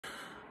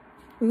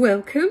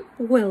Welcome,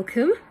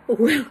 welcome,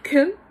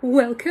 welcome,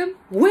 welcome,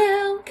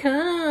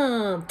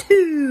 welcome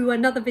to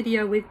another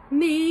video with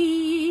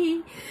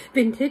me,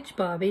 Vintage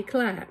Barbie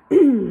Claire.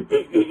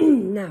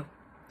 Now,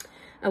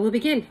 I will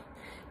begin.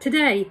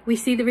 Today we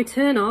see the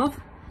return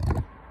of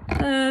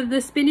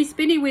the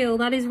spinny wheel.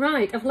 That is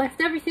right. I've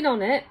left everything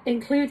on it,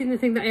 including the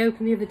thing that I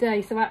opened the other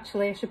day, so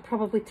actually I should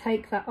probably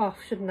take that off,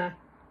 shouldn't I?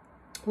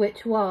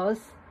 Which was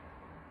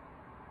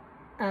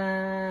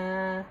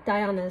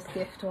Diana's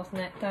gift, wasn't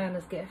it?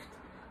 Diana's gift.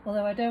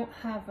 Although I don't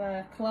have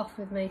a cloth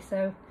with me,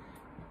 so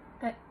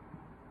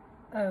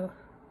oh,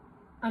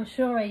 I'm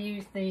sure I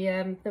used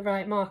the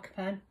right marker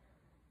pen.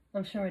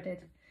 I'm sure I did.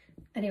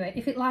 Anyway,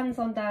 if it lands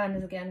on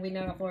Diana's again, we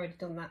know I've already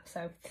done that,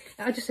 so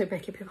I just hope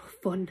make it a bit more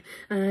fun.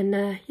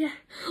 And yeah,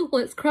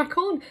 let's crack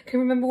on. Can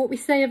we remember what we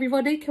say,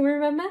 everybody? Can we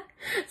remember?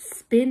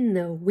 Spin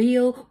the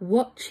wheel,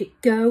 watch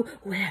it go,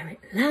 where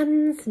it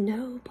lands,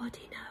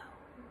 nobody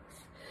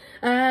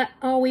knows.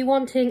 Are we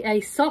wanting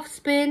a soft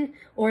spin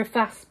or a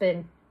fast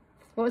spin?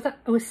 What was that?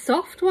 Oh, a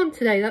soft one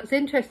today. That's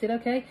interesting.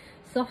 Okay,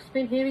 soft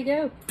spin. Here we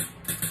go.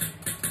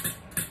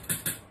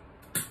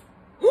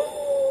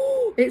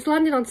 It's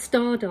landed on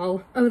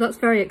Stardoll. Oh, that's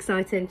very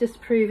exciting. Just to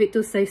prove it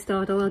does say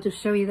Stardoll, I'll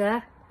just show you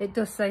there. It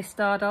does say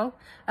Stardoll.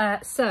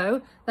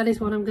 So that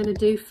is what I'm going to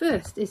do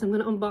first. Is I'm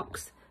going to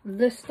unbox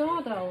the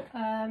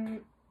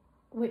Stardoll,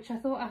 which I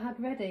thought I had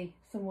ready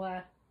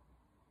somewhere.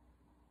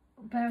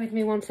 Bear with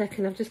me 1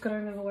 second. I've just got to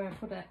remember where I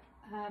put it.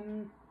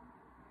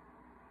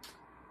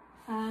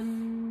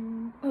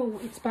 Oh,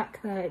 it's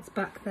back there, it's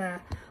back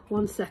there.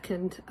 1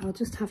 second, I'll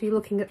just have you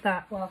looking at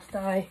that whilst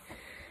I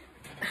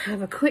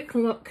have a quick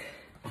look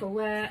for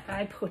where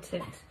I put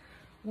it.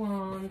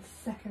 1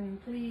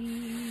 second,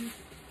 please.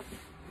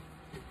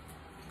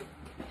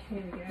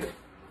 Here we go.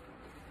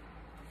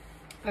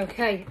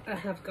 Okay, I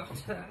have got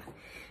her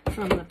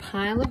from the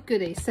pile of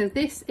goodies. So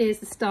this is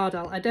the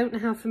Stardoll. I don't know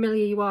how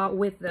familiar you are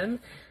with them,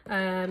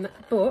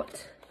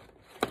 but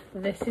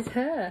this is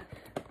her.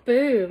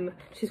 Boom!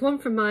 She's one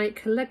from my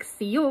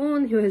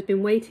collection who has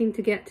been waiting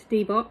to get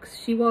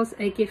deboxed. She was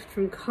a gift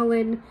from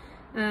Colin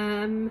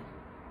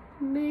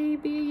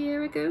maybe a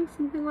year ago,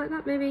 something like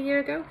that, maybe a year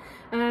ago.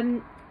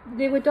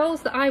 They were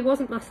dolls that I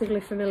wasn't massively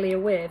familiar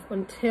with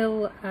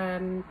until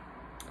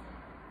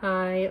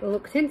I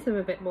looked into them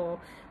a bit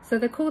more. So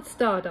they're called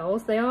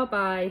Stardolls. They are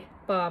by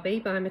Barbie,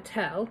 by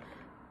Mattel.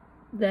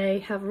 They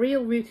have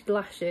real rooted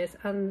lashes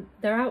and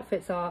their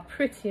outfits are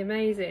pretty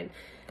amazing.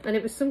 And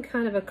it was some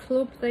kind of a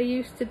club they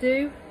used to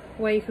do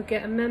where you could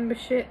get a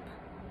membership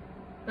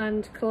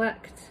and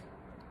collect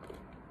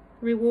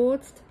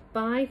rewards to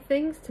buy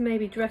things to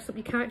maybe dress up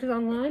your characters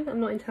online.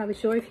 I'm not entirely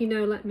sure. If you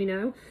know, let me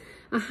know.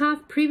 I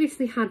have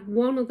previously had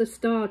one other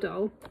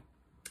Stardoll,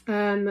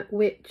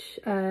 which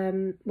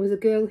was a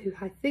girl who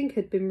I think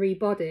had been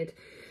rebodied,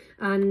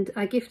 and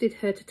I gifted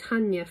her to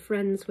Tanya,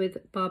 friends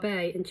with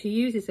Barbie, and she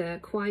uses her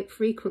quite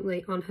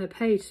frequently on her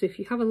page. So if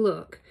you have a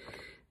look,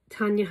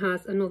 Tanya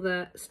has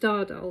another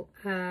Stardoll.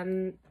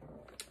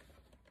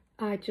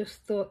 I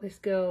just thought this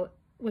girl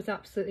was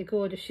absolutely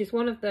gorgeous. She's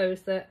one of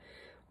those that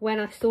when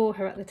I saw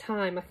her at the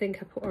time, I think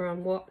I put her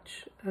on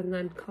watch and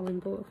then Colin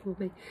bought her for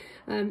me.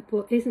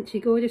 But isn't she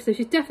gorgeous? So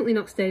she's definitely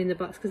not staying in the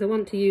box because I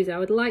want to use her. I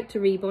would like to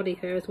rebody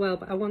her as well,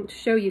 but I want to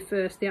show you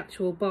first the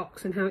actual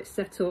box and how it's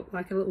set up,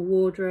 like a little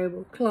wardrobe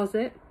or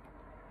closet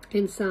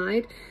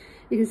inside.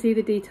 You can see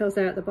the details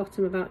there at the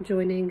bottom about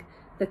joining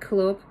the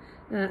club.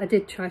 I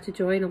did try to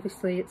join,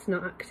 obviously it's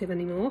not active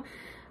anymore.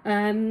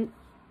 And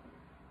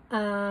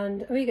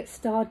oh, you get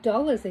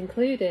Stardollars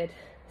included.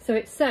 So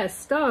it says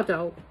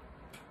Stardoll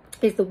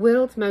is the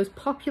world's most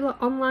popular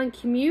online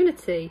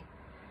community.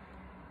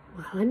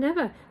 Well, I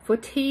never. For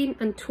teen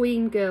and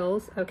tween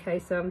girls. Okay,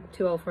 so I'm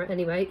too old for it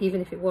anyway,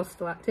 even if it was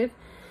still active.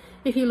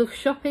 If you love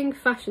shopping,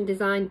 fashion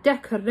design,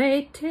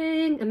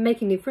 decorating and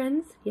making new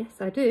friends, yes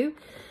I do,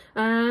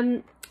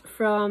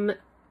 from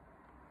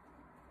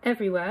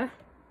everywhere,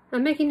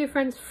 and making new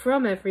friends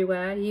from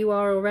everywhere, you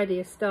are already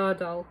a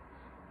Stardoll.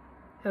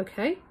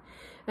 Okay.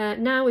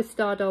 Now with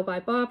Stardoll by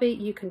Barbie,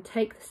 you can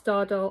take the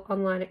Stardoll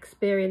online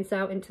experience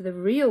out into the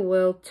real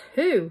world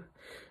too.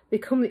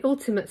 Become the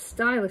ultimate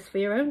stylist for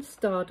your own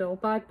Stardoll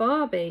by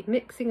Barbie,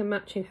 mixing and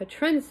matching her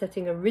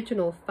trend-setting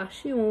original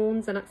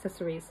fashions and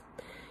accessories.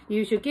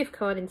 Use your gift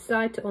card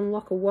inside to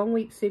unlock a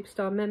 1-week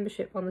Superstar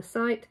membership on the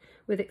site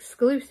with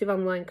exclusive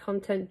online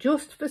content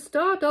just for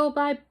Stardoll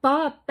by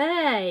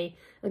Barbie,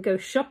 and go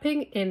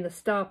shopping in the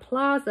Star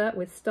Plaza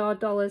with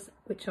Stardollars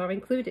which are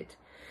included.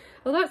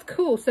 Well, that's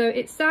cool. So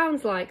it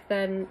sounds like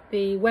then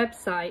the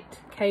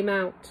website came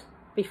out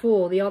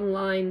before, the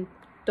online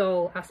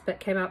doll aspect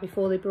came out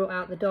before they brought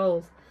out the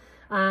dolls,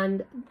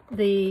 and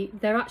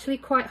they're actually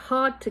quite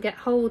hard to get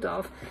hold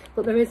of,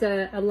 but there is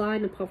a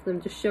lineup of them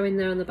just showing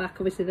there on the back.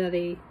 Obviously they're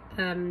the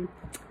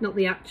not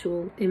the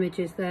actual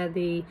images, they're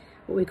the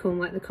what we call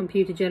like the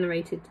computer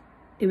generated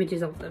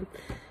images of them,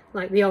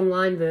 like the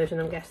online version,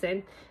 I'm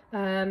guessing.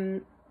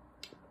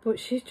 But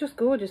she's just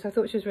gorgeous. I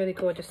thought she was really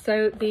gorgeous.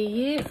 So the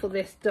year for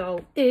this doll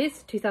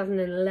is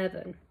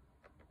 2011.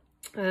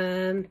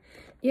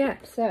 Yeah,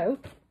 so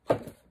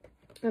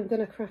I'm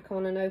going to crack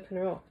on and open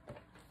her up.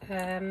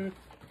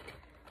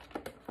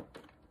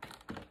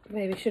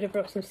 Maybe should have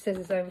brought some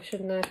scissors over,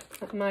 shouldn't I?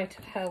 That might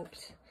have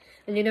helped.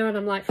 And you know what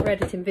I'm like for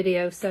editing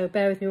videos, so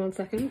bear with me 1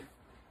 second.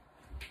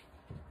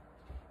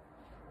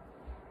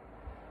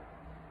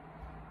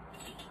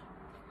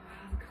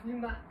 I'm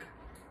coming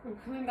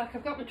back.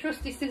 I've got my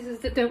trusty scissors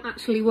that don't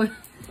actually work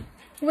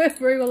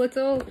very well at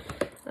all.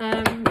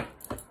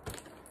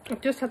 I've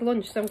just had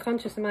lunch, so I'm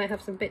conscious I might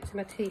have some bits in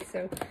my teeth,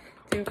 so I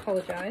do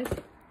apologise.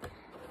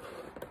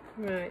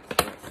 Right,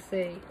 let's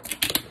see.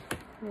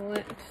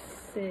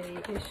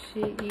 Is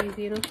she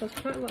easy enough? There's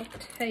quite a lot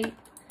of tape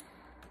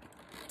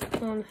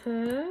on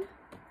her.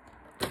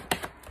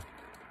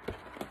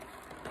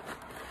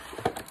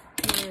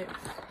 Right.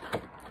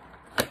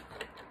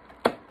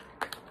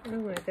 Oh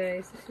my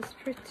days, this is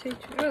pretty...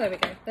 Oh,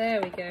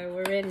 there we go,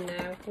 we're in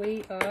now.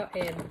 We are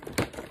in.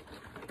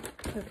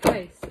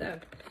 Okay, so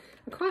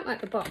I quite like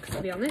the box,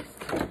 to be honest.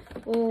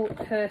 All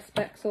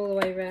perspex all the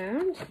way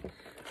around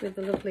with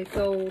the lovely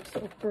gold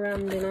sort of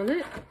branding on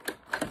it.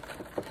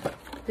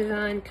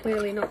 Designed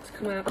clearly not to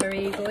come out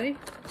very easily.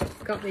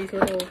 It's got these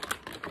little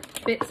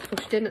bits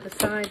pushed in at the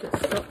side that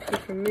stop you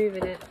from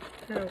moving it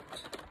out.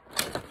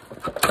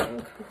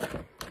 Oh,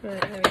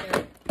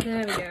 right,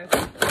 there we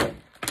go.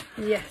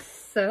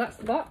 Yes, so that's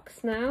the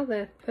box now,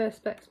 the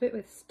perspex bit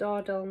with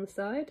Stardoll on the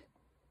side.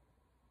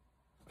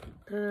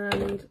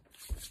 And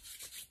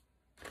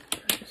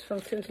I just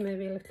felt it was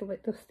maybe a little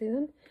bit dusty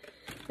then.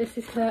 This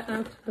is her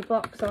out of the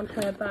box on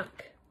her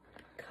back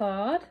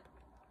card.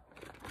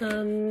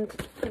 And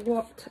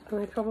what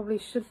I probably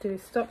should do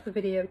is stop the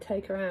video,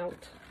 take her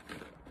out,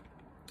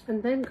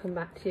 and then come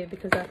back to you,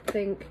 because I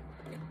think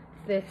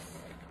this...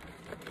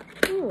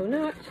 Oh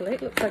no, actually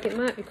it looks like it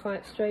might be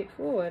quite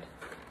straightforward.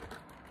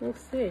 We'll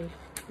see.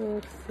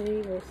 We'll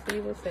see.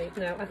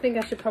 No, I think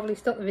I should probably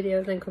stop the video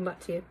and then come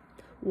back to you.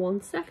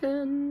 1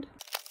 second.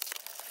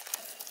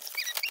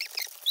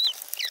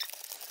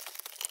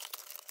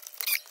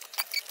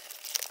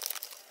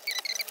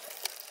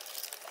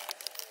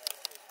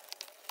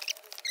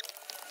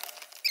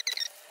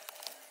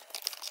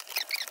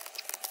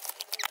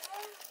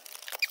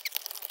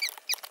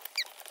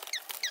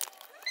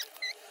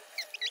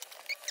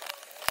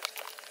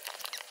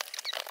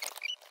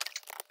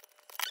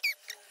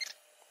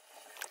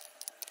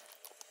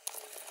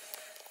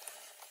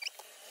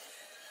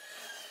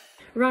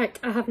 Right,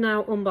 I have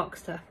now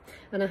unboxed her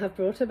and I have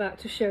brought her back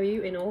to show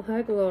you in all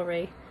her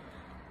glory.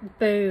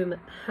 Boom!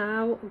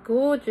 How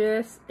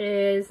gorgeous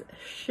is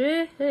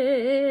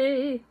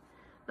she?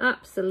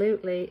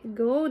 Absolutely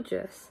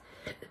gorgeous.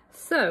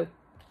 So,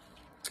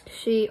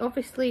 she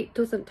obviously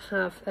doesn't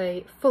have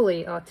a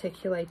fully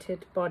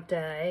articulated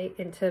body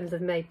in terms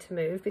of made to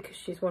move because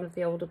she's one of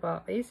the older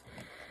Barbies,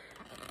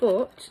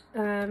 but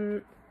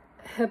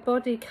her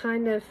body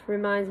kind of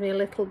reminds me a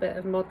little bit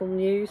of Model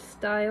News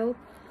style.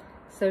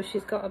 So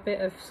she's got a bit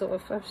of sort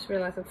of, I just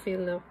realised I'm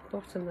feeling her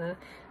bottom there,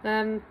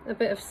 a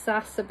bit of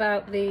sass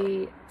about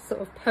the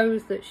sort of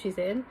pose that she's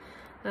in,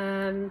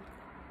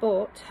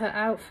 but her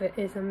outfit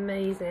is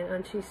amazing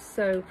and she's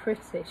so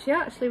pretty. She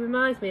actually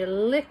reminds me a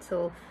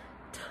little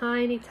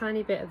tiny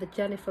bit of the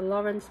Jennifer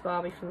Lawrence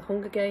Barbie from the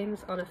Hunger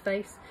Games on her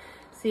face.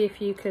 See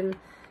if you can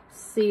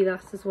see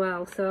that as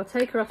well. So I'll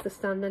take her off the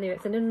stand anyway.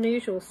 It's an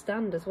unusual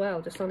stand as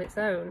well, just on its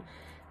own,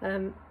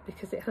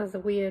 because it has a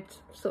weird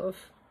sort of,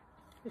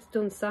 it's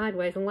done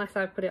sideways unless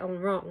I put it on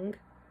wrong.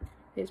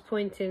 It's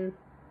pointing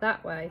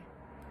that way.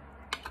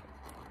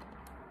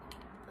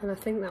 And I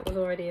think that was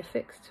already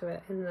affixed to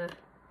it in the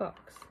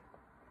box.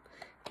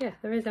 Yeah,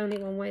 there is only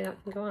one way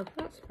that can go on.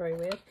 That's very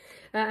weird.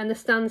 And the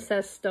stand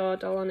says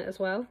Stardoll on it as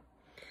well,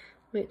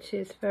 which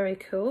is very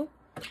cool.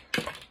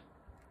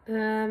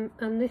 And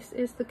this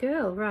is the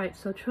girl. Right,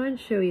 so I'll try and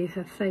show you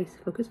her face.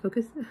 Focus,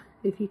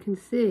 if you can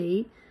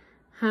see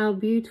how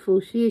beautiful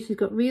she is. She's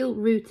got real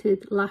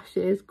rooted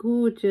lashes,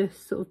 gorgeous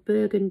sort of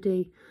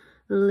burgundy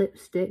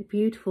lipstick,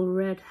 beautiful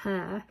red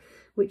hair,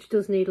 which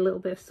does need a little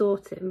bit of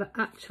sorting, but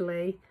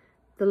actually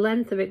the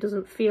length of it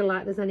doesn't feel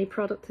like there's any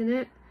product in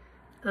it,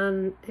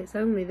 and it's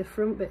only the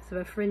front bits of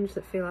her fringe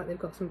that feel like they've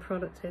got some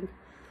product in.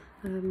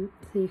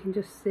 So you can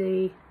just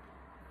see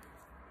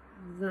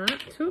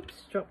that. Oops,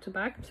 dropped a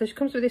bag. So she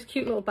comes with this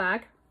cute little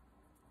bag,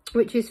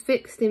 which is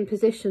fixed in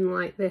position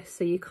like this,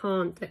 so you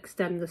can't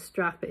extend the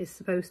strap. It is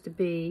supposed to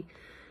be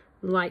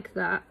like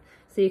that,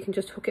 so you can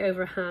just hook it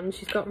over a hand.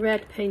 She's got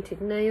red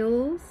painted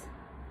nails,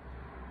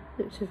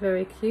 which are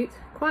very cute.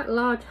 Quite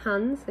large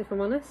hands, if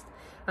I'm honest.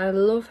 I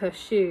love her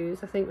shoes.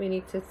 I think we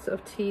need to sort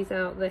of tease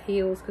out the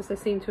heels because they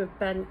seem to have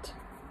bent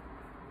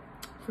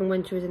from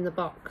when she was in the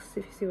box,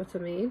 if you see what I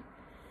mean.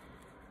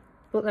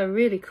 But they're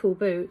really cool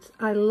boots.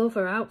 I love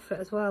her outfit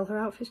as well. Her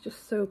outfit's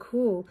just so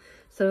cool.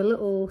 So a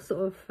little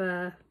sort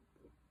of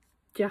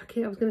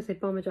jacket. I was going to say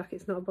bomber jacket.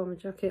 It's not a bomber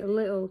jacket.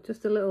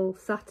 Just a little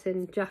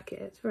satin jacket.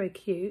 It's very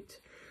cute.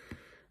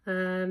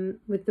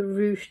 With the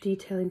ruche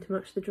detailing to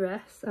match the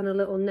dress, and a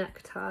little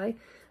necktie.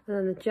 And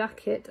then the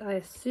jacket, I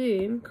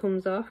assume,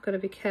 comes off. Got to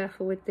be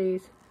careful with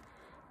these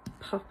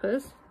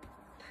poppers.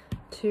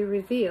 to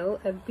reveal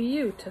a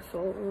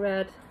beautiful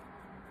red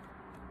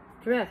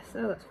dress.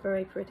 Oh, that's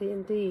very pretty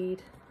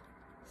indeed.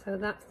 So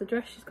that's the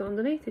dress she's got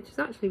underneath, which is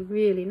actually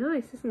really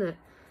nice, isn't it?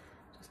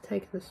 Just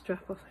taking the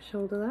strap off her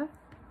shoulder there.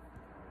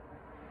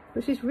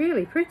 But she's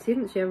really pretty,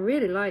 isn't she? I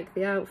really like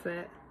the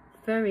outfit.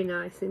 Very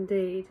nice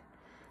indeed.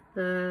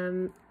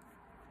 So,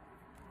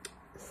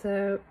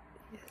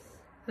 yes.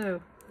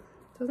 Oh,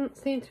 doesn't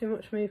seem to be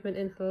much movement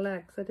in her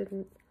legs. I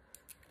didn't...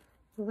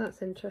 Well,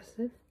 that's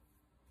interesting.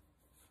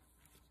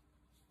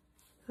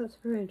 That's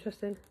very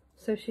interesting.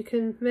 So she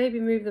can maybe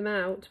move them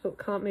out, but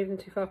can't move them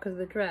too far because of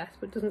the dress,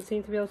 but doesn't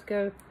seem to be able to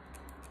go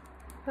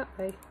that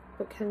way,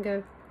 but can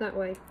go that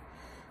way.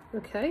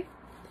 Okay,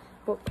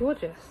 but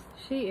gorgeous.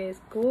 She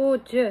is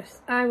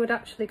gorgeous. I would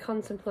actually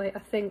contemplate, I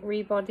think,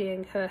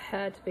 rebodying her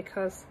head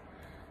because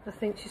I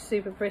think she's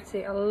super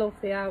pretty. I love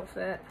the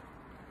outfit.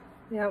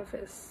 The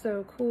outfit is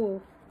so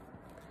cool.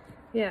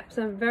 Yeah,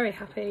 so I'm very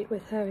happy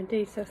with her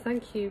indeed. So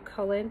thank you,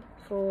 Colin,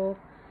 for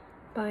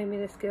buying me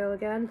this girl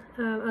again.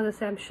 As I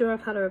say, I'm sure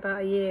I've had her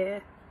about a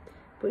year,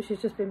 but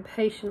she's just been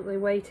patiently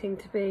waiting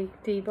to be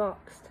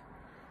deboxed.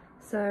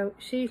 So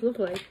she's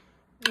lovely.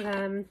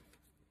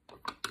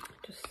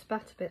 Just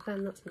spat a bit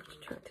then, that's not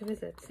attractive,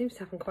 is it? Seems to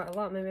happen quite a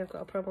lot. Maybe I've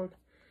got a problem.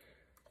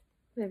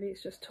 Maybe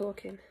it's just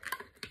talking.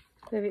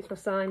 Maybe it's my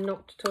sign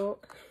not to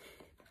talk.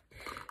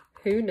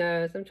 Who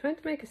knows? I'm trying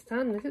to make a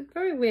stand. This is a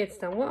very weird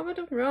stand. What have I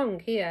done wrong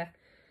here?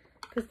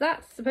 Because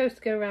that's supposed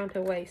to go around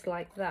her waist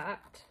like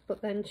that,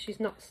 but then she's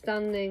not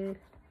standing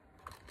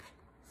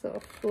sort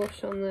of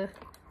flush on the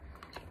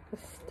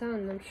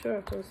stand. I'm sure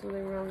I've done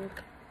something wrong.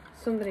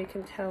 Somebody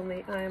can tell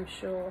me, I am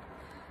sure.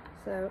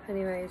 So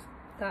anyways,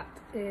 that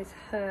is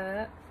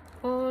her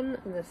on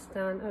the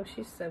stand. Oh,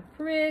 she's so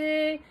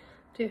pretty.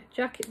 Do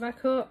jacket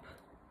back up.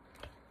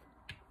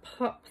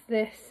 Pop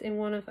this in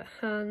one of her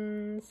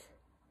hands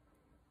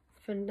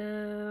for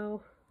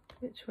now.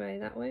 Which way?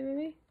 That way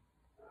maybe?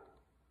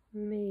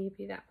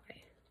 Maybe that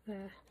way.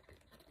 There.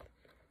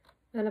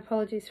 And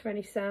apologies for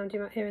any sound you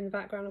might hear in the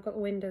background. I've got the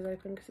windows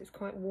open because it's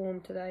quite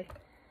warm today.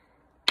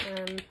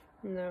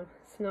 No,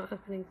 it's not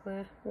happening,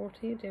 Claire. What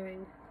are you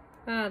doing?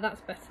 Ah,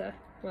 that's better.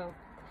 Well,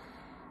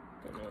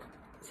 I don't know.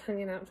 It's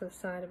hanging out to the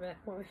side a bit.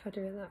 What if I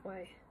do it that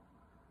way?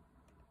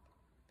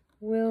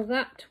 Will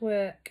that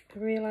work? I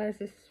realise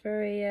this is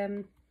very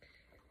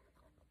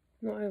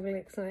not overly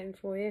exciting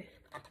for you.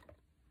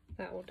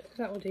 That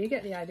will do. You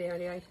get the idea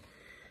anyway.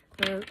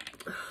 And then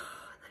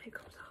it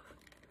comes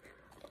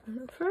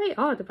off. Very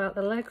odd about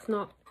the legs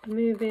not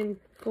moving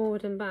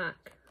forward and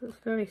back. That's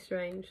very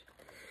strange.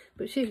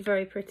 But she's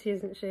very pretty,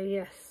 isn't she?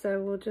 Yes, so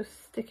we'll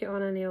just stick it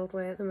on any old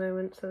way at the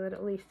moment so that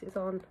at least it's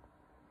on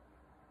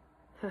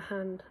her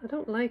hand. I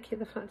don't like it,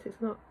 the fact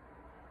it's not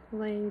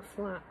laying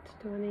flat.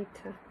 Do I need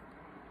to...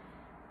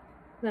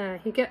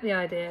 There, you get the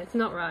idea. It's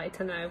not right,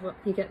 I know, but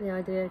you get the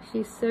idea.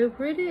 She's so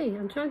pretty.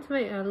 I'm trying to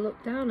make her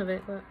look down a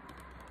bit, but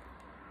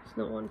it's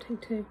not wanting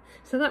to.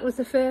 So that was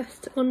the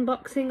first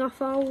unboxing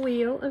off our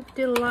wheel of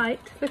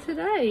delight for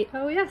today.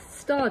 Oh yes,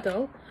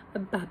 Stardoll, a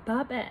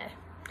Barbie.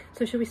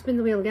 So shall we spin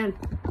the wheel again?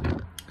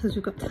 Because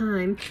we've got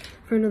time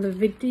for another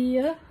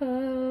video.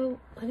 Oh,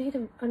 I need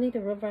a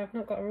rubber. I've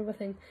not got a rubber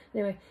thing.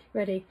 Anyway,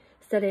 ready,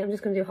 steady. I'm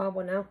just going to do a hard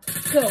one now.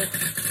 Go.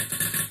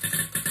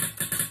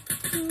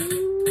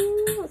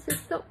 What's it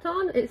stopped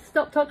on? It's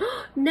stopped on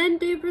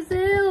Nendu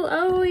Brazil.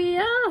 Oh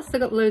yes, I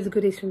got loads of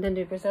goodies from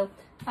Nendu Brazil.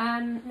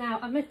 Now,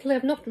 admittedly,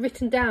 I've not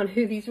written down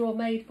who these are all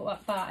made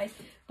by,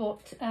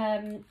 but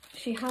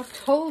she has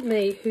told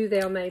me who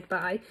they are made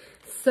by,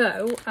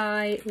 so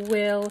I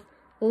will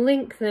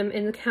link them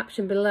in the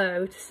caption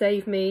below to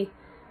save me,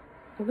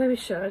 or maybe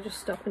should I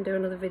just stop and do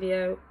another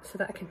video so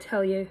that I can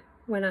tell you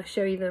when I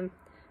show you them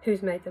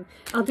who's made them.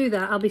 I'll do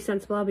that. I'll be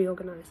sensible. I'll be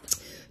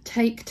organised.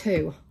 Take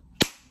two.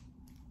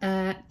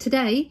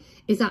 Today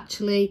is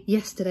actually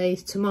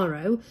yesterday's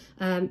tomorrow,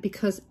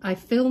 because I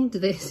filmed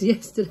this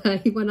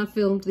yesterday when I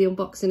filmed the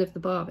unboxing of the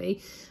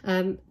Barbie.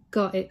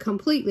 Got it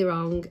completely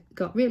wrong,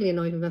 got really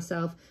annoyed with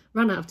myself,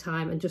 ran out of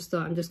time and just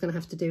thought I'm just going to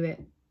have to do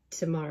it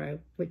tomorrow,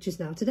 which is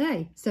now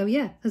today. So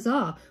yeah,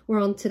 huzzah,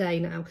 we're on today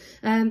now.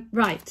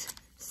 Right,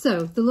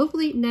 so the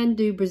lovely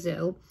Nendu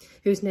Brazil,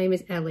 whose name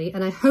is Elie,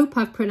 and I hope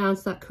I've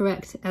pronounced that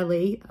correct,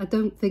 Elie. I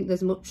don't think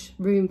there's much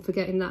room for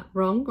getting that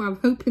wrong, or I'm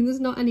hoping there's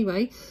not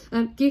anyway.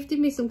 Gifted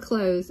me some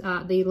clothes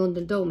at the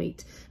London Doll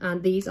Meet,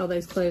 and these are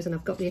those clothes, and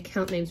I've got the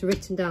account names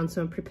written down,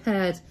 so I'm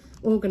prepared,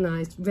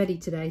 organised, ready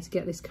today to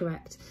get this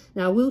correct.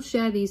 Now, I will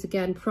share these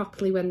again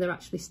properly when they're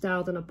actually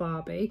styled on a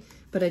Barbie,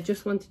 but I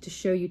just wanted to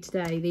show you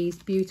today these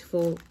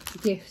beautiful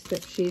gifts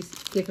that she's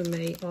given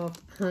me of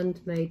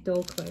handmade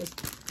doll clothes,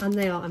 and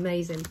they are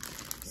amazing.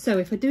 So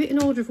if I do it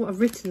in order of what I've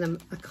written them,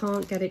 I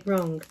can't get it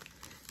wrong.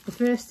 The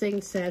first thing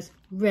says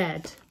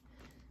red,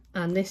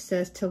 and this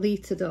says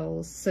Talita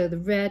dolls. So the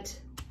red,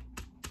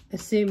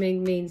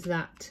 assuming, means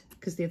that,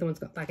 because the other one's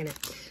got bag in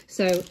it.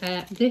 So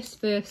this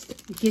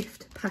first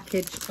gift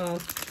package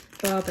of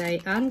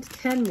Barbie and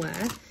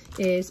Kenwear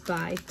is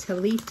by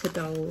Elie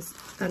Dolls,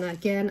 and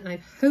again, I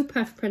hope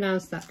I've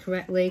pronounced that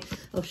correctly.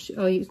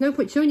 There's no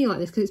point showing you like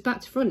this because it's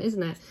back to front,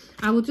 isn't it?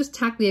 I will just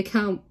tag the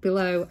account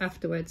below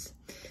afterwards.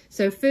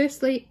 So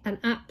firstly, an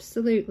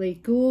absolutely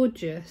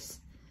gorgeous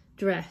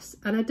dress,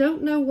 and I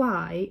don't know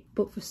why,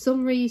 but for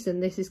some reason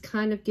this is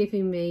kind of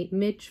giving me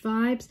Midge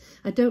vibes.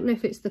 I don't know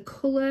if it's the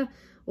colour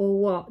or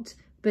what,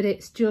 but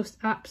it's just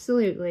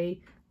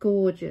absolutely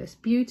gorgeous,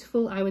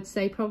 beautiful. I would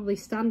say probably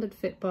standard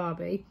fit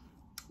Barbie.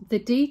 The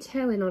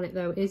detailing on it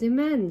though is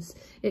immense.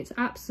 It's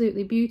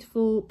absolutely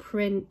beautiful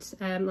print,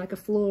 like a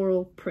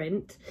floral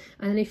print,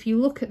 and if you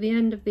look at the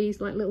end of these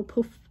like little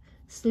puff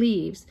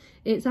sleeves,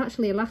 it's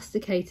actually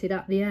elasticated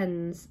at the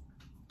ends.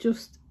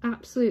 Just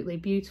absolutely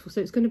beautiful.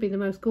 So it's going to be the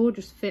most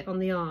gorgeous fit on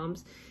the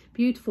arms.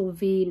 Beautiful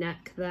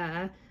V-neck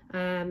there,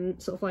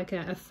 sort of like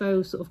a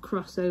faux sort of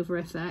crossover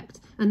effect,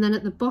 and then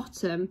at the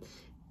bottom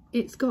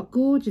it's got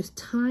gorgeous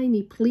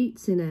tiny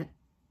pleats in it.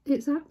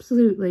 It's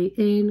absolutely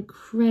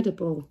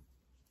incredible.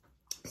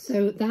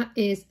 So that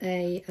is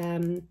a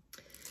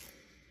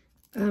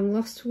I'm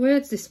lost for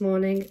words this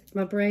morning.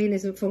 My brain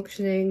isn't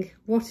functioning.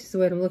 What is the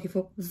word I'm looking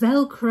for?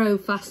 Velcro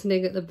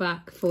fastening at the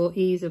back for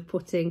ease of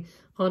putting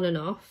on and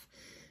off.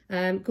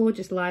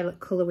 Gorgeous lilac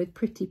colour with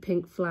pretty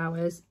pink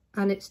flowers,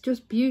 and it's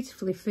just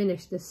beautifully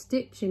finished. The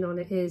stitching on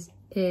it is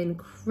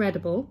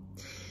incredible.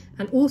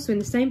 And also in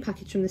the same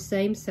package from the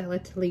same seller,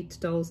 Elie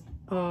Dolls,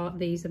 are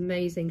these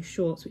amazing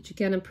shorts, which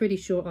again I'm pretty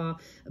sure are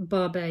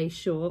Barbie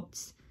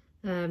shorts.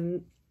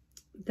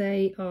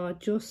 They are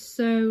just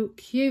so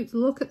cute.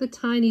 Look at the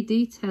tiny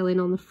detailing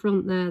on the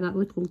front there, that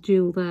little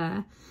jewel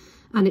there.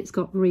 And it's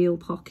got real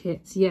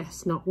pockets.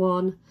 Yes, not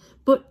one,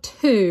 but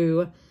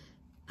two.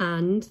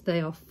 And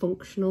they are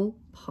functional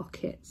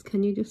pockets.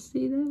 Can you just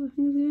see them?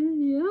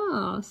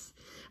 Yes.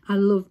 I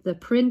love the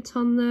print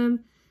on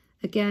them.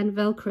 Again,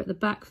 Velcro at the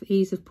back for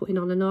ease of putting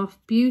on and off.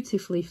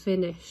 Beautifully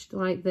finished.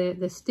 Like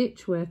the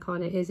stitch work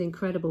on it is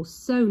incredible.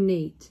 So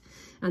neat.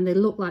 And they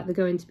look like they're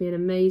going to be an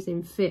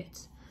amazing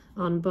fit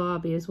on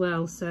Barbie as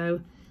well.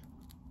 So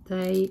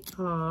they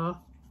are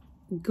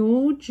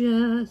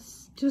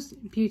gorgeous.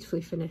 Just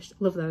beautifully finished.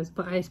 Love those.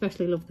 But I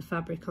especially love the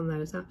fabric on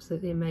those.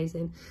 Absolutely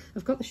amazing.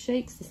 I've got the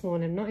shakes this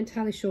morning. I'm not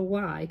entirely sure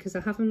why, because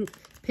I haven't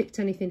picked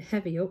anything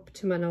heavy up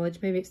to my knowledge.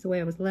 Maybe it's the way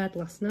I was led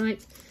last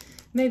night.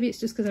 Maybe it's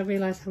just because I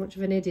realised how much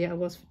of an idiot I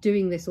was for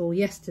doing this all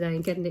yesterday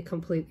and getting it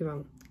completely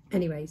wrong.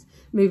 Anyways,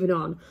 moving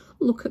on.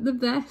 Look at the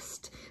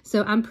vest.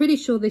 So I'm pretty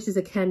sure this is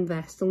a Ken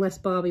vest, unless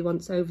Barbie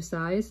wants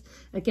oversized.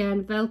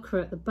 Again,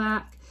 Velcro at the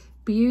back.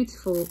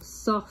 Beautiful,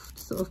 soft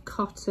sort of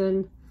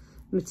cotton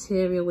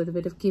material with a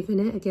bit of give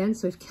in it again.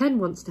 So if Ken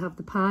wants to have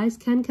the pies,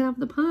 Ken can have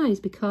the pies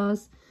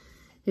because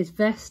his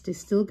vest is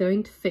still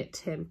going to fit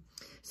him.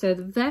 So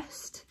the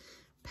vest,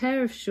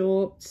 pair of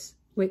shorts,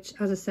 which,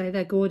 as I say,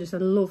 they're gorgeous. I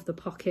love the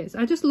pockets.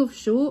 I just love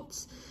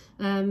shorts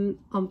on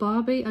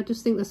Barbie. I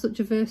just think they're such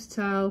a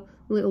versatile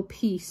little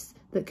piece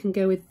that can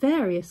go with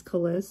various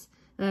colours,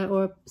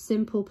 or a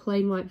simple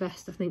plain white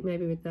vest, I think,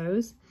 maybe with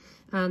those.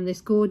 And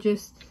this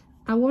gorgeous,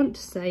 I want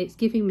to say it's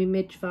giving me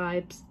Midge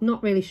vibes.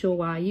 Not really sure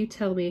why. You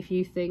tell me if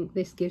you think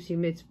this gives you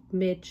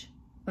Midge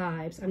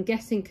vibes. I'm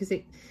guessing because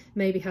it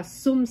maybe has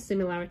some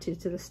similarity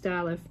to the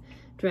style of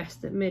dress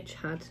that Midge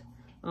had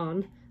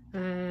on.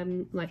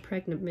 Like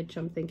pregnant Midge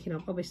I'm thinking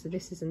of. Obviously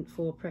this isn't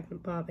for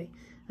pregnant Barbie,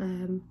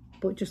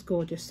 but just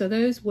gorgeous. So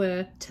those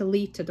were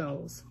Elie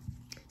Dolls.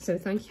 So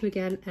thank you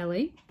again,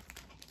 Elie.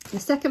 The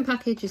second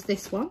package is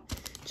this one.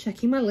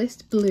 Checking my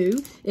list,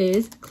 blue,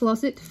 is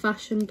Closet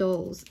Fashion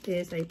Dolls,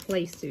 is a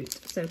play suit.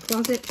 So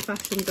Closet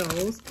Fashion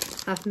Dolls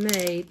have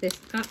made this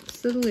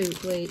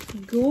absolutely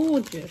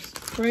gorgeous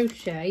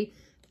crochet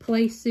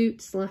play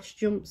suit slash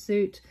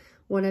jumpsuit,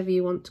 whatever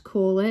you want to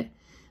call it.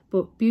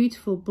 But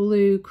beautiful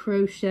blue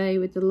crochet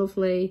with the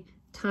lovely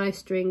tie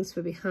strings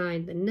for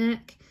behind the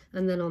neck,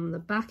 and then on the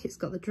back it's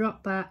got the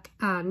drop back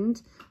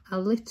and a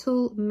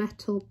little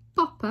metal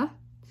popper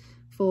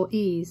for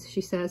ease, she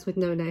says, with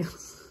no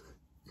nails.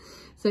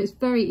 So it's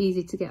very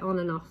easy to get on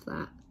and off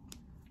that.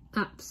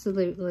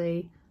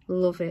 Absolutely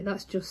love it.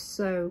 That's just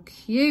so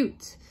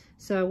cute.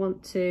 So I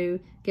want to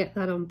get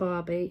that on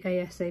Barbie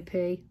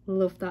ASAP.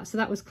 Love that. So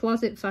that was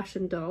Closet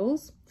Fashion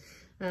Dolls.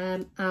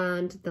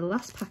 And the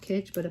last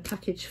package, but a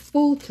package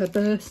full to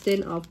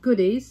bursting of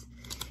goodies,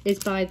 is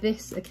by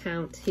this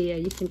account here.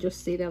 You can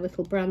just see their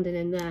little branding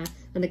in there.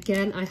 And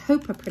again, I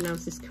hope I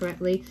pronounced this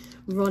correctly,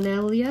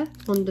 Ronelia_RB.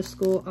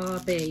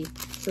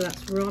 So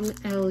that's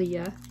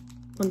Ronelia_RB,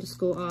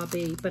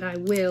 but I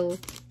will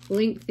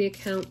link the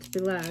account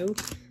below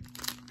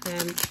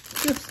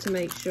just to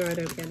make sure I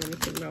don't get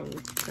anything wrong.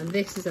 And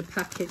this is a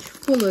package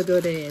full of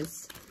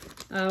goodies.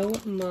 Oh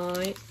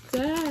my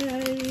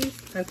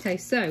days. Okay,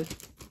 so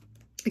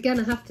again,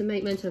 I have to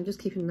make mention, I'm just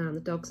keeping an eye on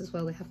the dogs as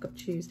well, they have got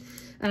shoes,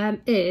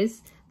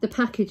 is the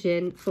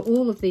packaging for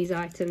all of these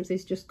items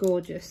is just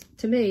gorgeous.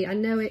 To me, I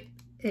know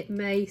it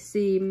may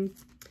seem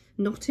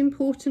not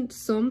important to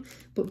some,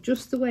 but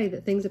just the way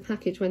that things are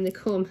packaged when they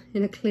come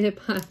in a clear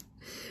bag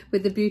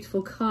with the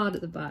beautiful card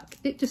at the back,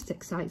 it just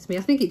excites me.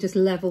 I think it just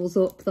levels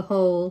up the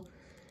whole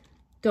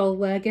doll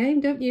wear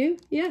game, don't you?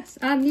 Yes,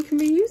 and you can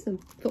reuse them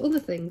for other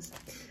things.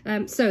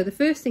 So the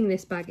first thing in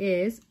this bag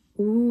is,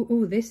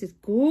 ooh, this is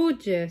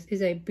gorgeous,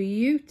 is a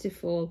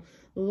beautiful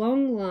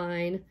long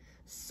line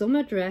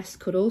summer dress.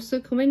 Could also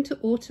come into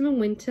autumn and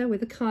winter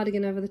with a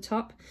cardigan over the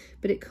top,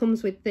 but it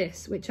comes with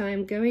this, which I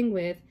am going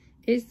with.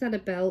 Is that a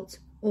belt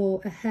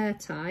or a hair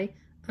tie?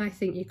 I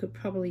think you could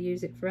probably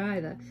use it for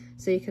either.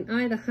 So you can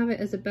either have it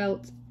as a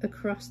belt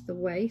across the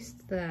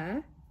waist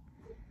there,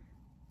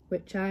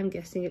 which I'm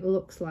guessing it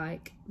looks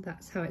like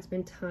that's how it's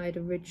been tied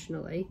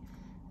originally.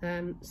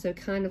 So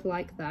kind of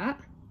like that.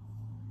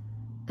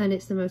 And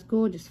it's the most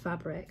gorgeous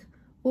fabric.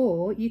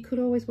 Or you could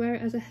always wear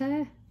it as a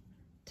hair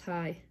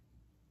tie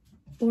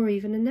or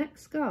even a neck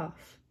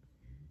scarf.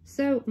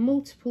 So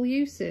multiple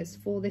uses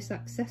for this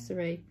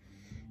accessory.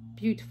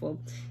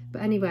 Beautiful.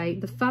 But anyway,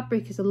 the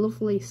fabric is a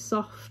lovely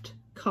soft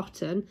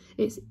cotton.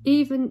 It's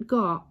even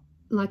got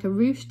like a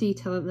ruche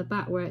detail at the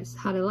back where it's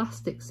had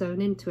elastic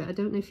sewn into it. I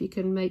don't know if you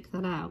can make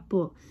that out,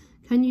 but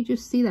can you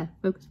just see there?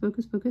 Focus,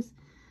 focus, focus.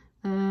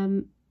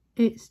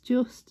 It's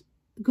just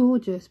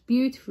gorgeous,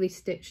 beautifully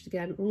stitched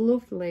again,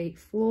 lovely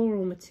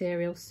floral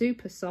material,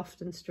 super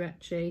soft and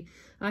stretchy.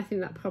 I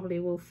think that probably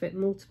will fit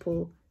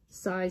multiple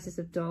sizes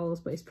of dolls,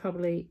 but it's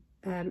probably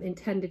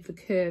intended for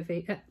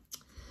curvy,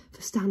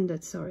 for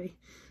standard, sorry.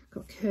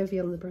 Got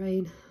curvy on the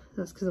brain.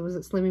 That's because I was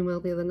at Slimming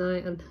World the other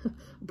night and I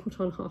put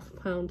on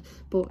 ½ pound,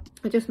 but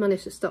I just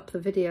managed to stop the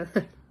video.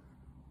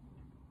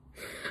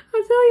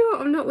 I tell you what,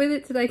 I'm not with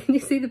it today. Can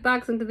you see the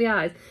bags under the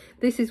eyes?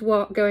 This is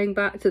what going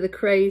back to the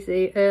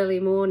crazy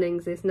early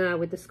mornings is now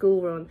with the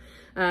school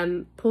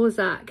run. Poor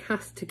Zach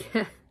has to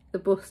get the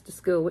bus to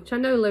school, which I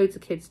know loads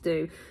of kids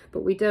do,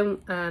 but we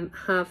don't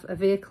have a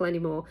vehicle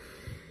anymore.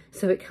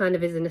 So it kind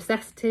of is a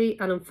necessity.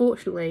 And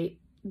unfortunately,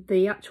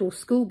 the actual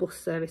school bus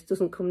service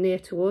doesn't come near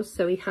to us,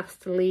 so he has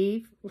to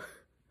leave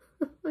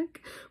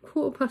like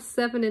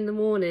 7:15 in the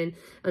morning,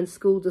 and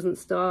school doesn't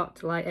start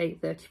till like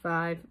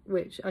 8:35,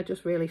 which I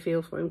just really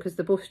feel for him, because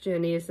the bus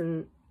journey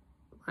isn't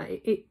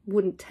like, it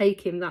wouldn't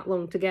take him that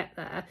long to get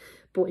there,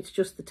 but it's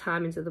just the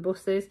timings of the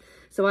buses.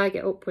 So I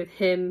get up with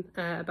him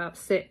about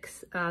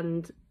 6,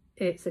 and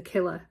it's a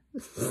killer.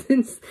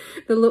 Since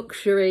the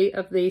luxury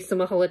of the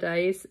summer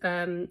holidays,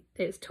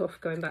 it's tough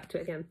going back to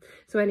it again.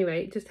 So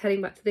anyway, just heading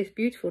back to this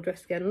beautiful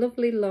dress again.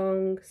 Lovely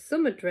long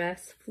summer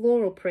dress,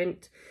 floral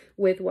print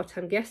with what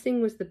I'm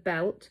guessing was the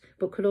belt,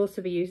 but could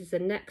also be used as a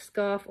neck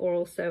scarf or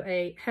also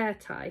a hair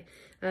tie.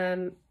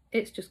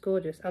 It's just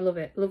gorgeous. I love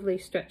it. Lovely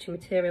stretchy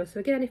material. So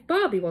again, if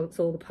Barbie wants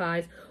all the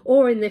pies,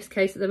 or in this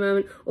case at the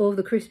moment, all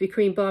the Krispy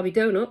Kreme Barbie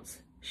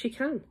donuts, she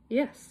can,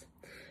 yes.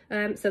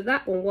 So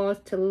that one was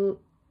to...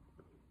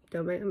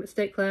 don't make a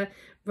mistake, Claire,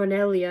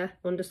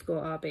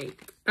 Ronelia_RB.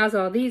 As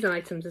are these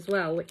items as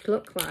well, which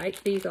look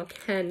like these are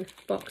Ken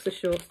boxer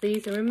shorts.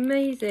 These are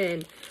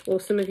amazing.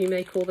 Or some of you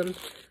may call them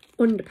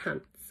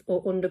underpants,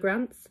 or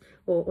undergrants,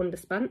 or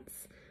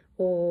underspants,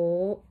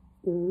 or...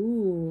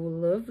 ooh,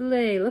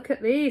 lovely. Look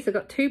at these. I've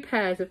got 2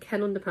 pairs of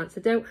Ken underpants.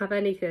 I don't have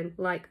anything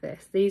like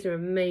this. These are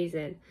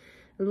amazing.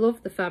 I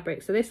love the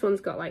fabric. So this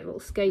one's got like little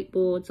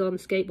skateboards on,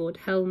 skateboard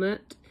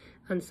helmet,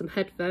 and some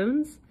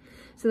headphones.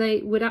 So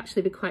they would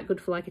actually be quite good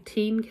for like a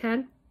teen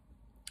Ken.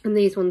 And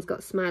these ones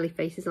got smiley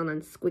faces on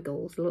and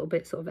squiggles, a little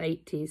bit sort of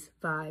 80s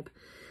vibe.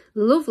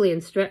 Lovely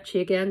and stretchy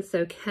again,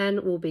 so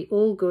Ken will be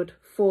all good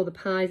for the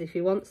pies if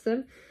he wants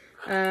them.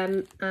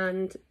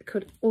 And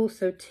could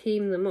also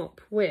team them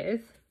up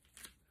with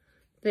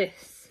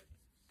this.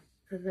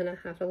 And then I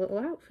have a little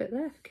outfit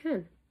there for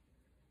Ken.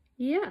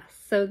 Yes,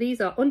 so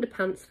these are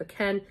underpants for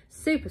Ken,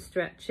 super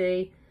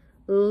stretchy.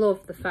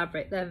 Love the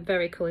fabric, they're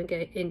very cool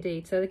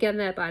indeed. So again,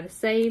 they're by the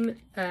same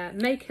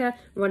maker,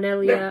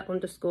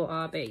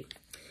 Ronelia_RB.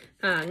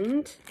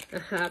 And I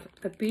have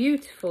a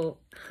beautiful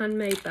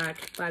handmade bag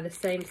by the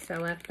same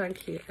seller.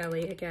 Thank you,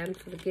 Elie, again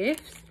for the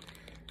gifts.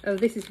 Oh,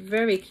 this is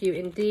very cute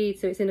indeed.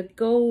 So it's in a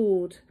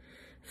gold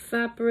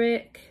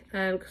fabric,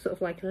 sort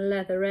of like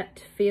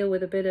leatherette feel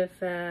with a bit of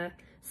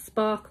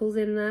sparkles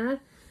in there.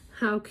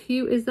 How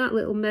cute is that?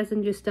 Little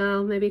messenger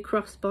style, maybe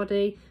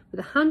crossbody with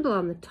a handle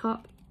on the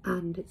top.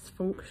 And it's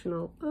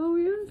functional. Oh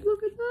yes,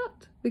 look at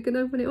that. We can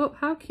open it up.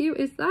 How cute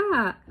is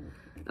that?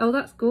 Oh,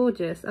 that's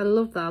gorgeous. I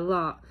love that a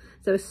lot.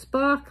 So a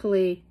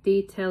sparkly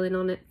detailing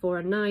on it for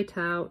a night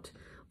out.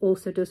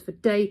 Also does for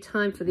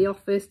daytime, for the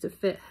office, to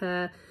fit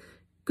her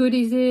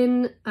goodies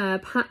in,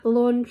 packed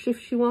lunch if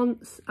she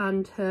wants,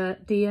 and her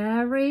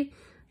diary,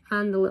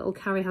 and the little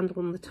carry handle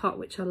on the top,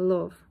 which I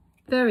love.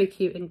 Very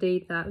cute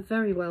indeed, that.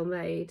 Very well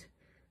made.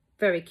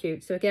 Very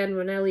cute. So again,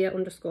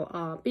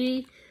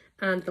 Ronelia_RB.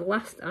 And the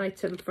last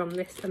item from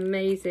this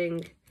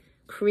amazing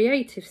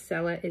creative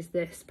seller is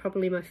this,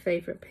 probably my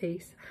favourite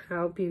piece.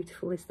 How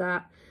beautiful is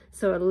that?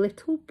 So a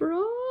little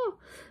bra.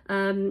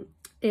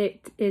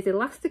 It is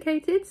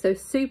elasticated, so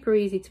super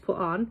easy to put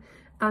on.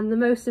 And the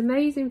most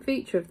amazing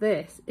feature of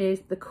this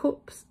is the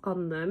cups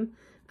on them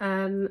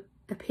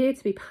appear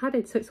to be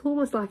padded. So it's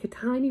almost like a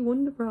tiny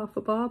wonder bra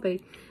for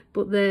Barbie.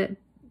 But they're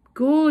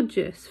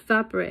gorgeous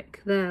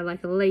fabric there,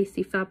 like a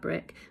lacy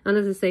fabric. And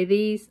as I say,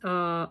 these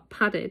are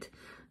padded.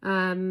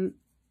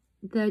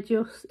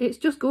 it's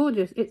just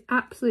gorgeous. It's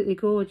absolutely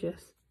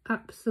gorgeous,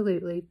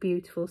 absolutely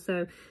beautiful.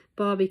 So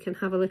Barbie can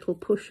have a little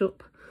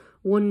push-up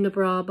wonder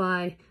bra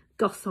by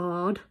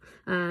Gossard,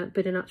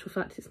 but in actual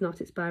fact it's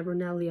not, it's by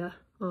Ronelia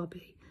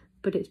RB,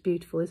 but it's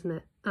beautiful, isn't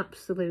it?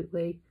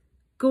 Absolutely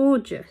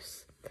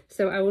gorgeous.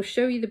 So I will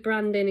show you the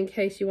branding in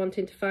case you're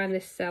wanting to find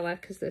this seller,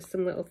 because there's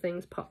some little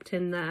things popped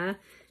in there.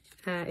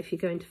 If you're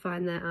going to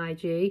find their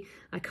IG,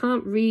 I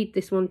can't read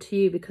this one to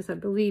you because I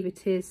believe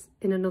it is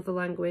in another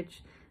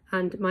language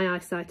and my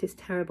eyesight is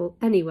terrible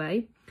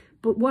anyway,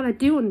 but what I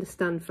do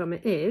understand from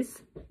it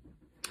is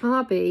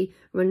RB,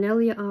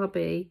 Ronelia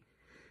RB,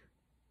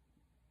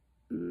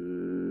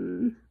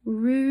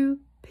 Ru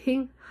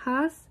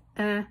Pinhas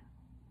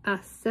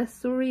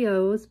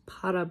accesorios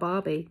para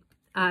Barbie.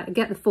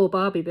 Get the for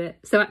Barbie bit.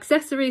 So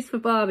accessories for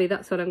Barbie,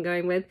 that's what I'm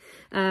going with.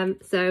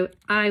 So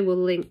I will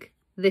link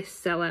this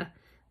seller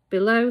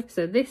below.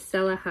 So this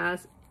seller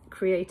has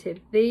created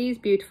these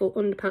beautiful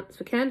underpants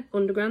for Ken,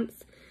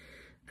 undergrants.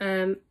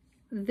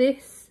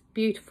 This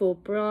beautiful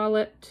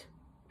bralette,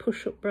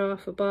 push-up bra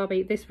for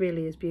Barbie. This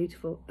really is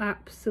beautiful,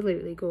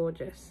 absolutely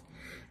gorgeous.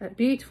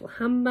 Beautiful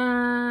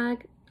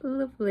handbag,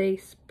 lovely,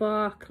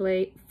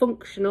 sparkly,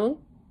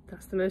 functional.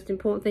 That's the most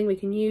important thing, we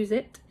can use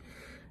it.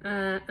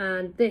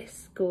 And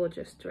this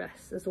gorgeous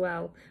dress as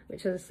well,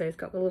 which, as I say, has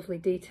got the lovely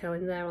detail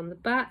in there on the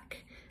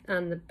back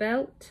and the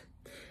belt.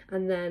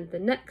 And then the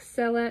next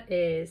seller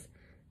is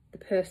the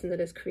person that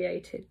has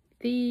created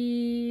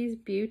these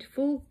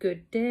beautiful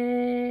good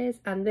days,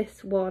 and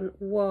this one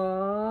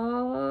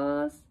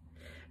was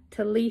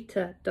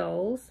Talita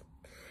Dolls.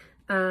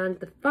 And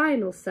the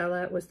final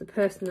seller was the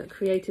person that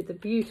created the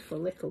beautiful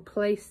little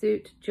play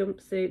suit,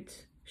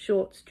 jumpsuit,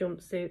 shorts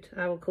jumpsuit,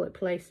 I will call it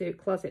play suit,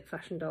 closet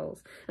fashion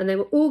dolls. And they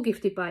were all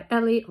gifted by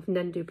Elie of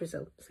Nendu,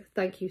 Brazil. So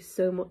thank you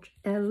so much,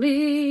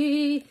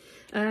 Elie.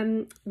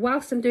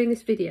 Whilst I'm doing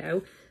this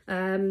video,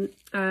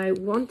 I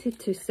wanted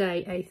to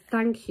say a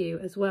thank you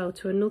as well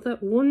to another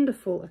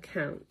wonderful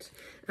account,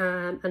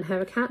 and her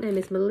account name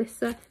is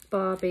Melissa,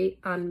 Barbie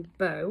and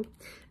Bo,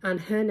 and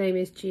her name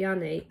is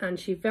Gianni, and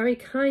she very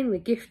kindly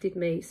gifted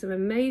me some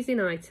amazing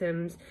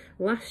items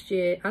last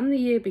year and the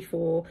year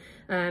before.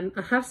 I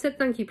have said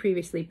thank you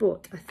previously,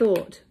 but I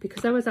thought,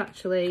 because I was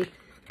actually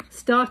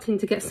starting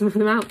to get some of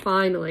them out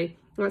finally,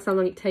 that's how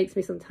long it takes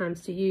me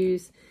sometimes to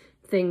use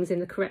things in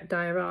the correct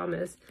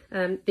dioramas,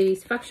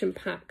 these fashion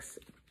packs.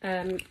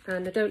 And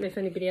I don't know if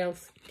anybody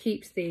else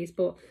keeps these,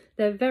 but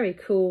they're very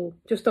cool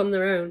just on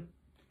their own.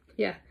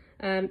 Yeah.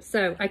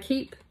 So I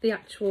keep the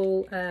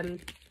actual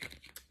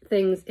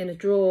things in a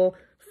drawer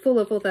full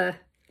of other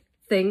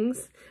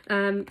things.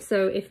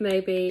 So if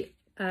maybe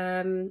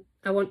I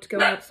want to go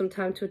out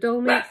sometime to a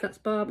doll meet, that's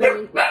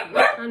Barbie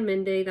and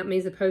Mindy. That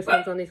means the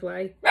postman's on his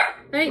way.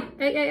 Hey, hey,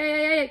 hey, hey,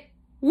 hey, hey.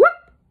 Whoop!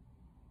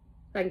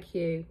 Thank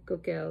you,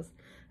 good girls.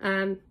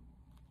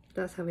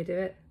 That's how we do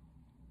it.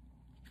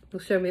 Will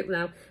show me up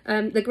now.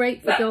 They're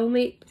great for doll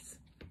meets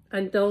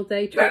and doll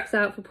day trips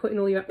out for putting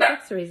all your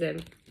accessories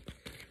in.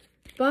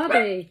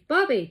 Barbie,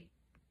 Barbie,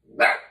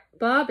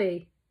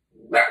 Barbie.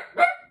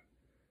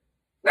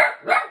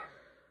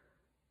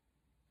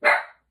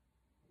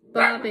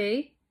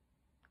 Barbie.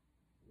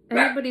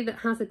 Anybody that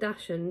has a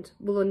dachshund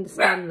will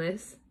understand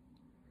this.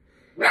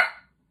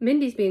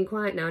 Mindy's being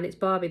quiet now and it's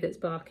Barbie that's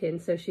barking,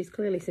 so she's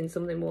clearly seen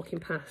something walking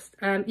past.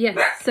 Yes,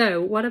 so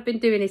what I've been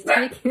doing is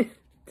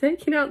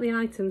taking out the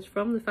items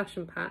from the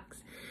fashion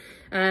packs,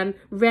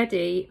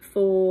 ready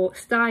for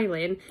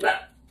styling,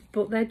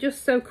 but they're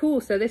just so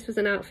cool. So this was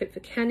an outfit for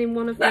Ken in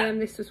one of them,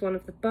 this was one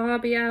of the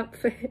Barbie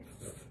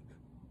outfits,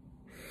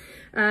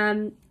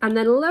 and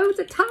then loads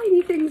of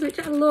tiny things which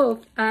I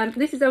love.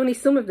 This is only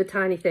some of the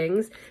tiny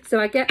things, so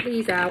I get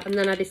these out and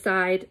then I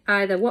decide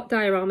either what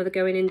diorama they're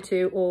going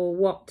into or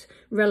what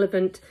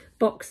relevant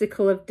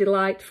boxicle of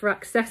delight for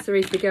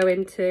accessories they go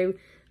into,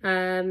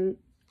 and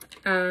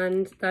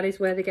that is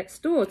where they get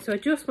stored. So I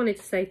just wanted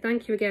to say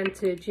thank you again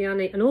to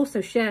Gianni, and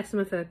also share some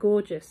of her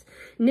gorgeous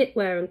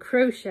knitwear and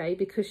crochet,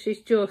 because she's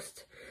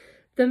just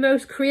the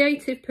most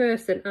creative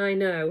person I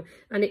know,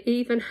 and it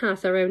even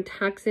has her own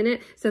tags in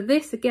it. So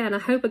this, again, I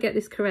hope I get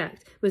this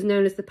correct, was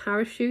known as the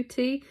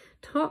parachute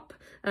top,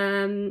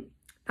 and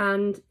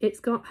it's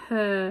got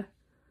her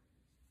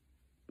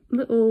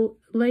little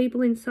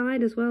label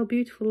inside as well,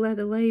 beautiful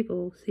leather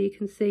label, so you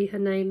can see her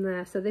name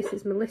there. So this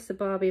is Melissa,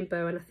 Barbie and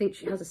Bo, and I think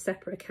she has a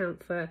separate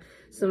account for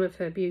some of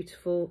her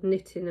beautiful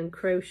knitting and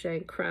crochet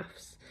and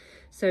crafts,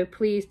 so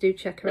please do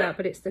check her out.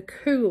 But it's the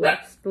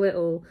coolest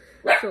little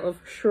sort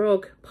of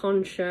shrug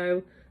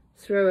poncho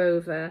throw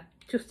over,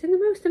 just in the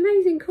most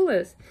amazing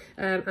colours.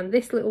 And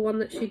this little one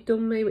that she'd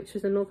done me, which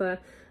was another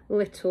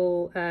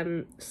little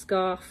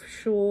scarf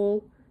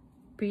shawl,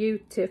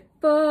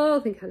 beautiful. I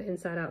think I had it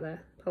inside out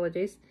there,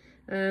 apologies.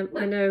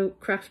 I know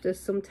crafters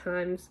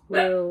sometimes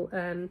will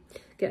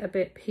get a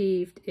bit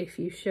peeved if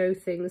you show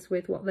things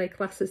with what they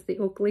class as the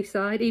ugly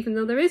side, even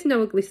though there is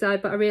no ugly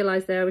side, but I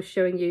realised there I was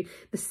showing you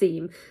the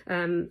seam.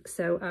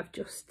 So I've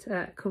just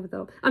covered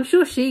that up. I'm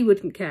sure she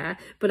wouldn't care,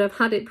 but I've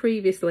had it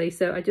previously,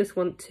 so I just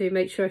want to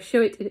make sure I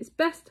show it in its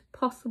best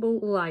possible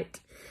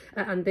light.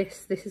 And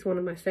this is one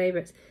of my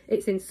favourites.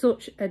 It's in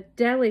such a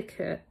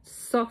delicate,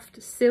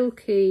 soft,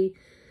 silky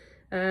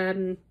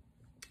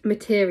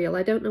material.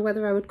 I don't know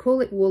whether I would call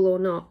it wool or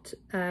not,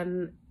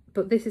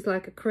 but this is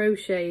like a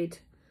crocheted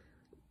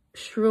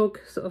shrug,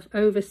 sort of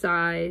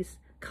oversized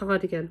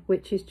cardigan,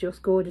 which is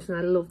just gorgeous, and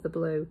I love the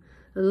blue.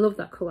 I love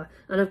that colour.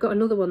 And I've got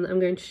another one that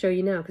I'm going to show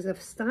you now because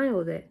I've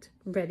styled it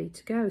ready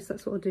to go, so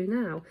that's what I'll do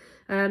now.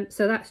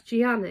 So that's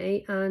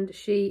Gianni, and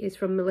she is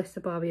from Melissa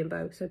Barbie and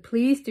Bow, so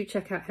please do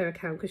check out her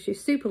account because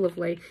she's super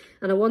lovely,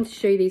 and I want to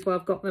show you these while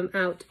I've got them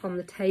out on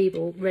the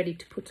table ready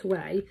to put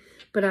away.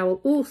 But I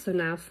will also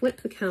now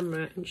flip the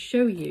camera and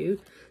show you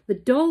the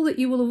doll that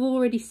you will have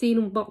already seen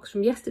unboxed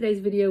from yesterday's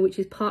video, which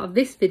is part of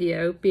this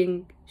video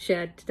being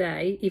shared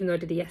today, even though I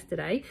did it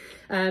yesterday,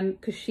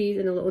 because she's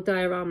in a little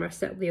diorama I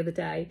set up the other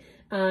day,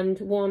 and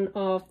one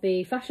of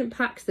the fashion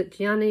packs that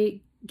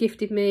Gianni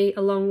gifted me,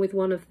 along with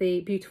one of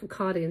the beautiful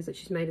cardigans that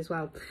she's made as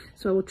well.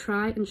 So I will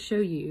try and show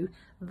you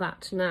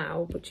that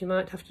now, but you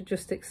might have to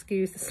just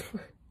excuse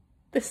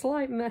the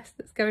slight mess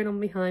that's going on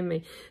behind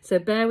me. So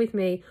bear with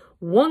me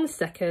 1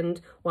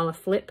 second while I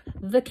flip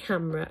the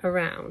camera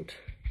around.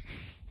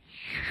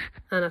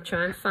 And I'll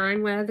try and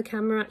find where the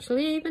camera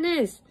actually even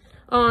is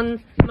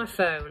on my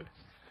phone.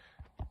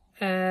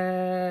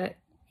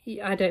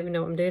 I don't even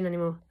know what I'm doing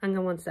anymore. Hang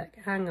on 1 sec.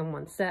 Hang on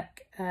 1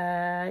 sec.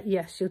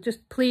 Yes, you'll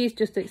just please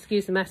just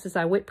excuse the mess as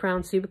I whip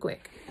round super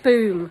quick.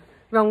 Boom.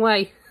 Wrong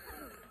way.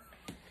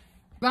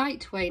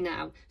 Right way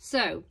now.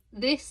 So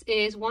this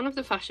is one of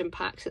the fashion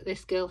packs that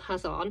this girl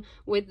has on,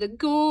 with the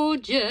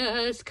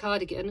gorgeous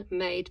cardigan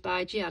made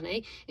by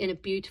Gianni in a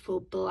beautiful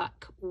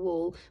black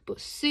wool, but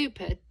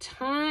super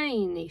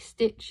tiny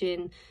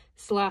stitching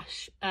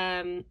slash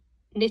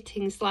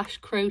knitting slash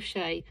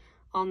crochet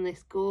on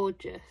this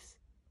gorgeous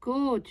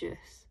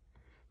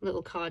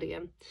little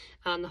cardigan.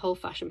 And the whole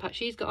fashion pack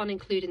she's got on,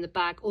 including the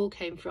bag, all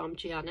came from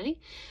Gianni.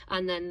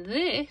 And then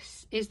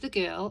this is the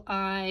girl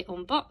I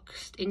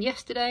unboxed in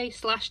yesterday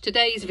slash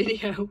today's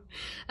video,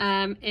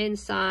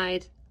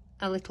 inside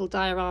a little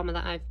diorama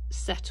that I've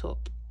set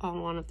up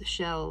on one of the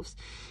shelves,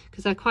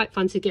 because I quite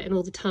fancy getting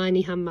all the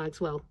tiny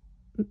handbags, well,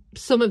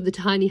 some of the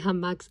tiny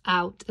handbags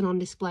out and on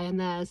display. And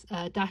there's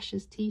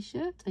Dash's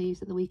t-shirt I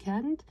used at the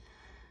weekend,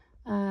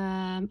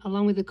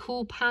 along with the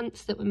cool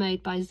pants that were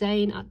made by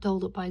Zane at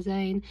Dolled Up by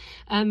Zane,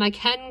 my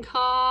Ken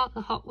car,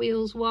 the Hot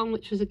Wheels one,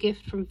 which was a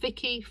gift from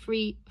Vicky,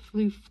 Free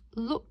Floof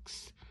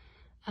Looks,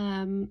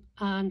 and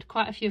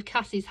quite a few of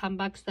Cassie's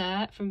handbags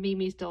there from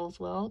Mimi's Dolls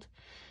World.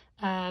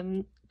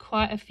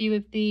 Quite a few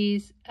of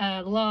these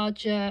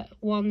larger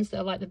ones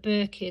that are like the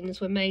Birkins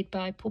were made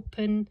by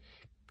Puppen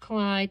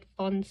Clyde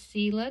von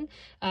Seelen.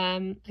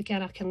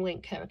 Again, I can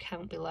link her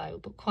account below,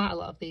 but quite a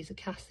lot of these are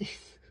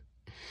Cassie's.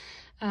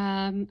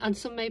 And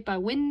some made by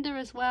Winder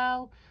as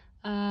well.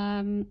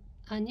 And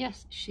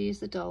yes, she is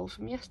the doll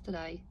from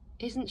yesterday.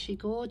 Isn't she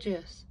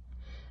gorgeous?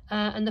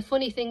 And the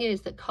funny thing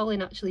is that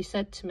Colin actually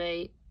said to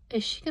me,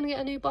 is she going to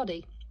get a new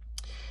body?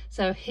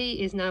 So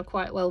he is now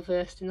quite well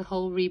versed in the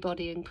whole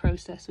rebodying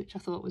process, which I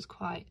thought was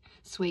quite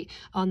sweet.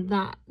 On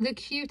that, the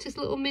cutest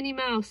little Minnie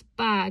Mouse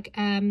bag,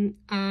 and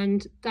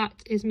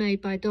that is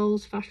made by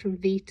Dolls Fashion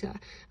Vita,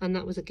 and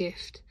that was a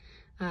gift.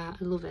 I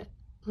love it.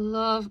 I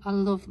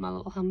love my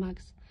little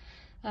handbags.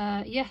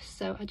 Yes,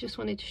 so I just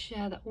wanted to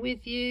share that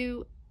with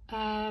you.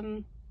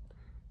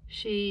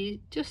 She's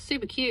just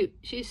super cute.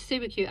 She's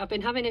super cute. I've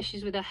been having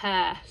issues with her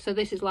hair, so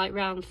this is like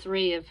round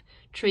 3 of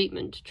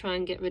treatment to try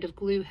and get rid of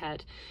glue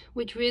head,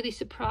 which really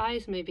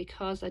surprised me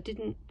because I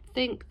didn't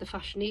think the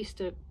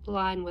Fashionista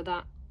line were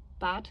that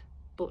bad,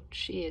 but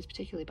she is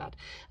particularly bad.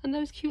 And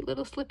those cute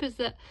little slippers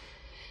that,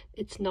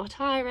 it's not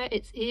Ira,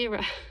 it's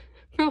Era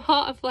from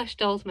Heart of Flesh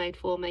Dolls made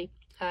for me.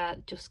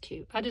 Just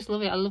cute. I just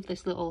love it. I love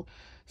this little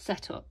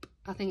setup.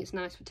 I think it's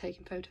nice for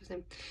taking photos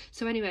in.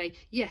 So anyway,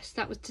 yes,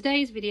 that was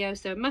today's video.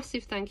 So a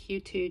massive thank you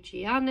to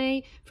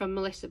Gianni from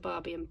Melissa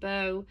Barbie and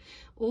Bow,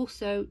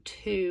 also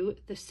to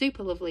the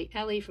super lovely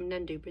Elie from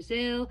Nendu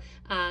Brazil,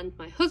 and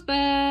my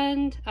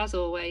husband, as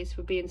always,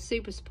 for being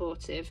super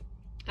supportive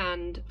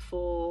and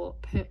for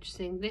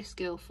purchasing this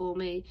girl for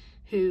me,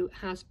 who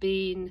has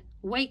been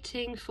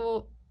waiting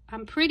for,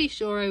 I'm pretty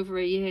sure, over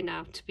a year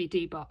now to be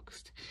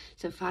deboxed.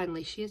 So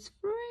finally she is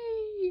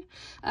free.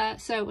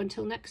 So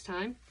until next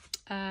time,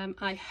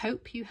 I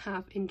hope you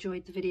have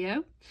enjoyed the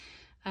video.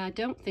 I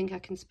don't think I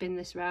can spin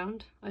this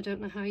round. I don't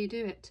know how you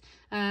do it.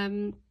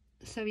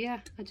 So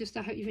yeah,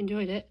 I hope you've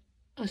enjoyed it.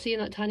 I'll see you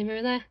in that tiny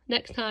mirror there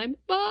next time.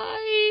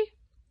 Bye!